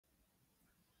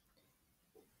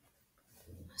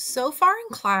So far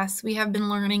in class, we have been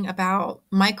learning about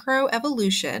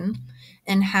microevolution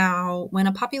and how when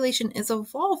a population is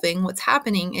evolving, what's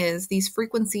happening is these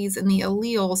frequencies in the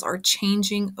alleles are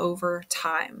changing over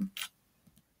time.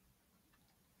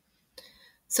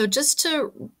 So just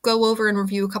to go over and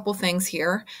review a couple things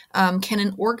here, can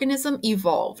an organism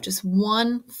evolve? Just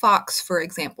one fox, for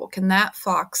example, can that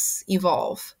fox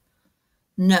evolve?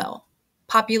 No.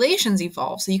 Populations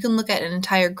evolve. So you can look at an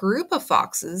entire group of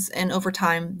foxes, and over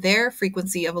time, their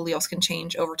frequency of alleles can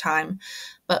change over time.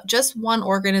 But just one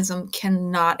organism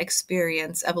cannot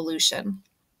experience evolution.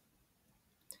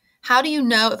 How do you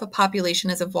know if a population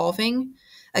is evolving?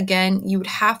 Again, you would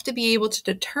have to be able to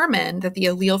determine that the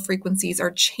allele frequencies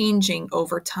are changing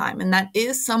over time. And that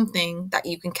is something that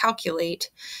you can calculate,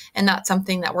 and that's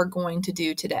something that we're going to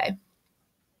do today.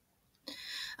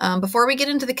 Before we get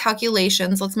into the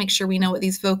calculations, let's make sure we know what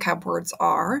these vocab words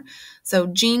are. So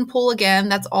gene pool, again,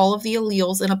 that's all of the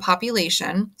alleles in a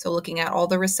population. So looking at all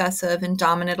the recessive and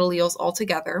dominant alleles all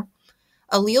together.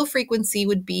 Allele frequency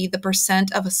would be the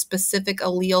percent of a specific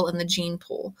allele in the gene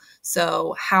pool.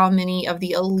 So how many of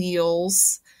the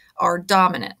alleles are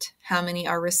dominant? How many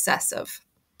are recessive?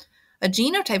 A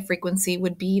genotype frequency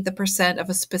would be the percent of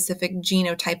a specific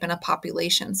genotype in a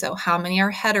population. So how many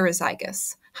are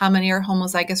heterozygous? How many are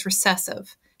homozygous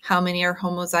recessive? How many are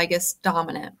homozygous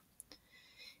dominant?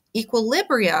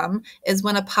 Equilibrium is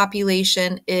when a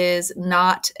population is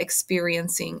not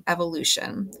experiencing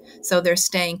evolution. So they're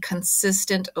staying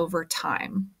consistent over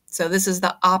time. So this is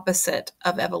the opposite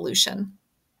of evolution.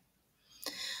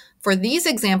 For these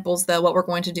examples, though, what we're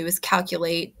going to do is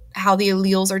calculate how the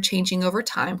alleles are changing over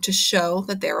time to show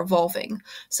that they're evolving.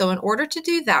 So in order to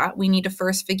do that, we need to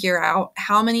first figure out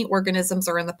how many organisms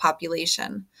are in the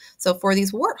population. So for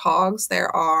these warthogs,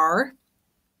 there are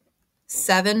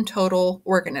 7 total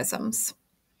organisms.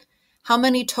 How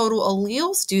many total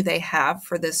alleles do they have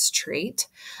for this trait?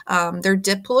 They're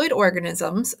diploid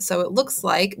organisms, so it looks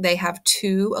like they have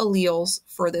 2 alleles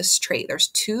for this trait. There's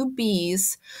 2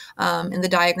 Bs in the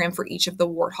diagram for each of the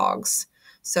warthogs.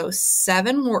 So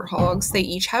 7 warthogs, they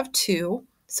each have 2,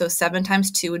 so 7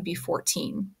 times 2 would be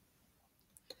 14.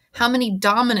 How many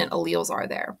dominant alleles are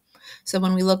there? So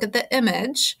when we look at the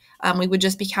image, we would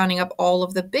just be counting up all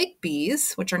of the big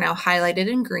Bs, which are now highlighted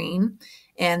in green,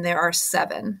 and there are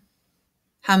 7.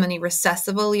 How many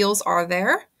recessive alleles are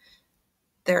there?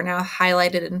 They're now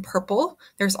highlighted in purple.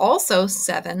 There's also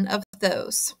 7 of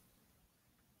those.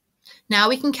 Now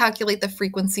we can calculate the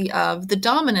frequency of the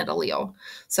dominant allele.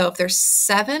 So if there's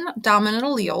 7 dominant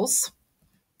alleles,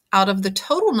 out of the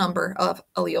total number of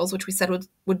alleles, which we said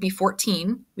would be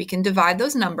 14, we can divide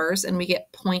those numbers and we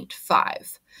get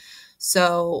 0.5.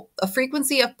 So a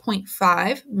frequency of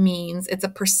 0.5 means it's a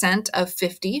percent of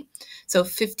 50. So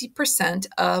 50%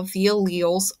 of the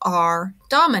alleles are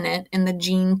dominant in the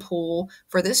gene pool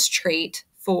for this trait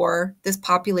for this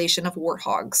population of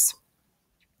warthogs.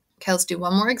 Okay, let's do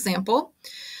one more example.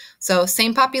 So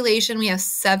same population, we have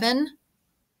 7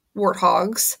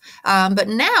 warthogs, but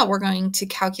now we're going to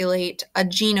calculate a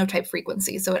genotype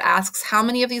frequency. So it asks how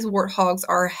many of these warthogs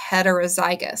are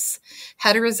heterozygous.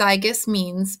 Heterozygous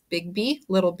means big B,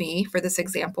 little b for this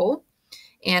example,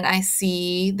 and I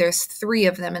see there's 3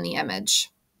 of them in the image.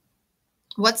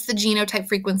 What's the genotype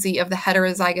frequency of the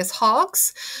heterozygous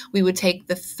hogs? We would take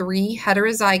the 3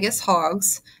 heterozygous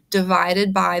hogs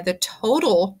divided by the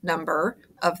total number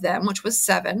of them, which was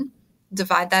 7,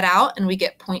 divide that out, and we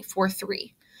get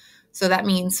 0.43. So that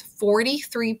means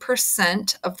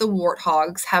 43% of the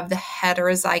warthogs have the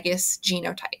heterozygous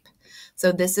genotype.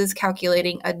 So this is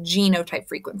calculating a genotype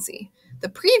frequency. The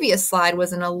previous slide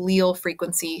was an allele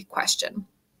frequency question.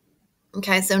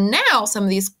 Okay, so now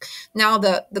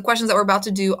the questions that we're about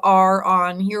to do are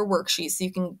on your worksheet, so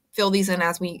you can fill these in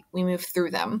as we move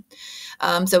through them.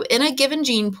 So in a given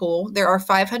gene pool, there are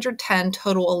 510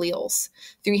 total alleles.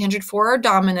 304 are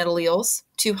dominant alleles,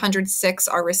 206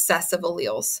 are recessive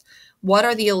alleles. What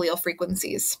are the allele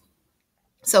frequencies?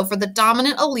 So for the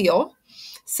dominant allele,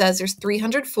 says there's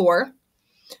 304.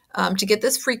 To get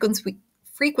this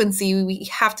frequency, we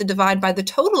have to divide by the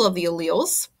total of the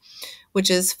alleles, which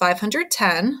is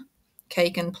 510. Okay,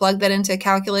 you can plug that into a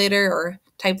calculator or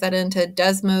type that into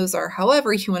Desmos or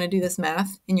however you want to do this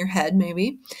math in your head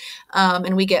maybe,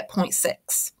 and we get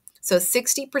 0.6. So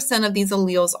 60% of these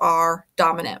alleles are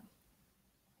dominant.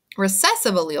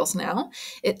 Recessive alleles now,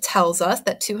 it tells us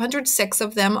that 206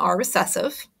 of them are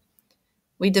recessive.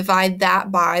 We divide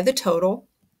that by the total,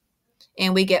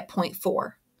 and we get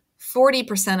 0.4.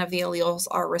 40% of the alleles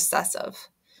are recessive.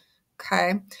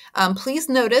 Okay. Please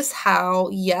notice how,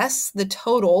 yes, the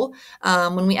total,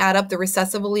 when we add up the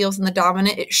recessive alleles and the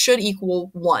dominant, it should equal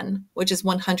 1, which is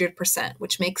 100%,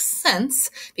 which makes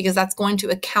sense because that's going to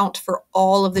account for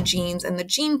all of the genes in the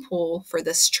gene pool for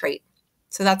this trait.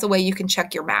 So that's a way you can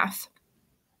check your math.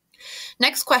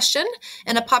 Next question,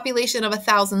 in a population of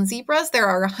 1,000 zebras, there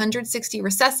are 160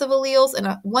 recessive alleles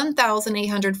and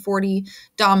 1,840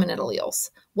 dominant alleles.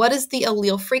 What is the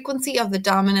allele frequency of the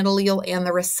dominant allele and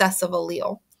the recessive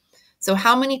allele? So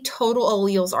how many total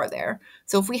alleles are there?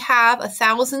 So if we have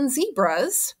 1,000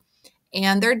 zebras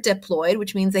and they're diploid,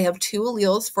 which means they have 2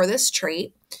 alleles for this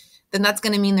trait, then that's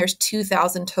going to mean there's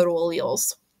 2,000 total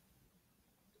alleles.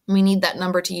 We need that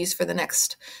number to use for the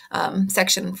next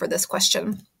section for this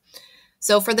question.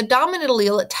 So for the dominant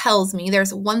allele, it tells me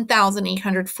there's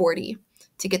 1,840.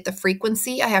 To get the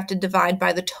frequency, I have to divide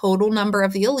by the total number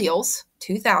of the alleles,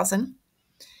 2,000,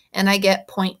 and I get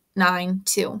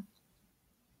 0.92.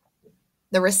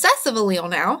 The recessive allele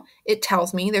now, it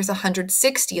tells me there's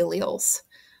 160 alleles.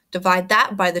 Divide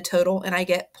that by the total, and I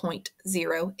get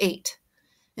 0.08.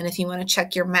 And if you want to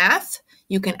check your math,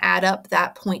 you can add up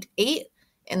that 0.8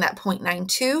 and that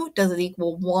 0.92. Does it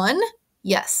equal 1?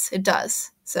 Yes, it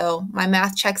does. So my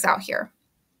math checks out here.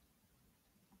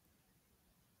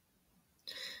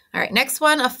 All right, next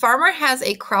one. A farmer has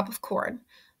a crop of corn.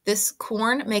 This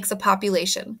corn makes a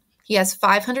population. He has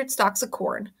 500 stalks of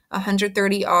corn.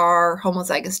 130 are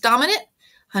homozygous dominant,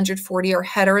 140 are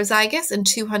heterozygous, and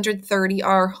 230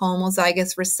 are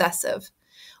homozygous recessive.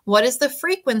 What is the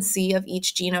frequency of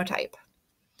each genotype?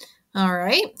 All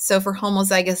right, so for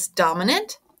homozygous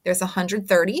dominant, there's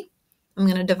 130. I'm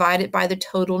going to divide it by the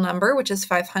total number, which is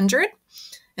 500,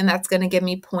 and that's going to give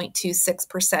me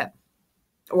 0.26%.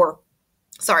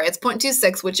 It's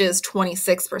 0.26, which is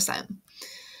 26%.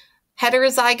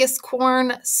 Heterozygous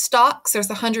corn stalks, there's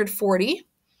 140,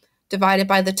 divided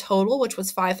by the total, which was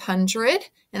 500,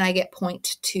 and I get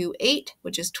 0.28,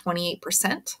 which is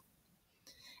 28%.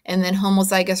 And then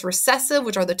homozygous recessive,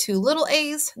 which are the 2 little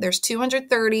a's, there's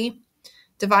 230,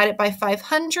 divided by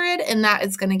 500, and that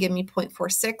is going to give me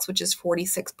 0.46, which is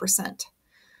 46%.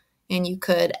 And you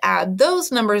could add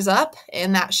those numbers up,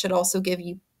 and that should also give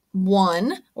you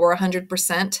 1 or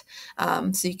 100%.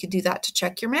 So you could do that to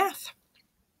check your math.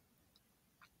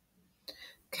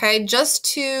 Okay, just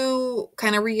to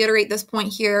kind of reiterate this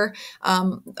point here,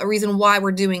 a reason why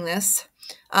we're doing this.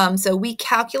 So we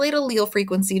calculate allele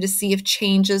frequency to see if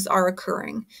changes are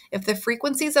occurring. If the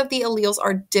frequencies of the alleles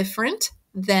are different,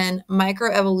 then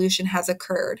microevolution has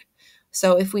occurred.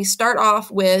 So if we start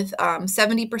off with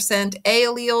 70% A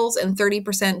alleles and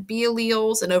 30% B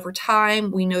alleles, and over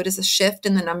time we notice a shift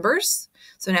in the numbers,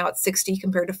 so now it's 60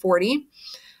 compared to 40,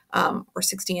 or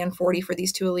 60 and 40 for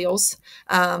these 2 alleles,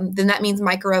 then that means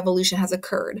microevolution has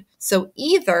occurred. So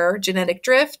either genetic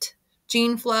drift,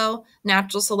 gene flow,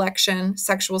 natural selection,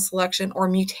 sexual selection, or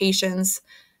mutations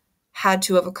had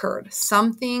to have occurred.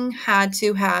 Something had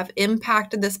to have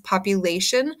impacted this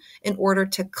population in order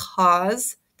to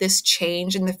cause this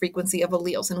change in the frequency of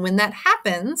alleles. And when that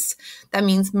happens, that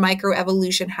means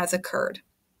microevolution has occurred.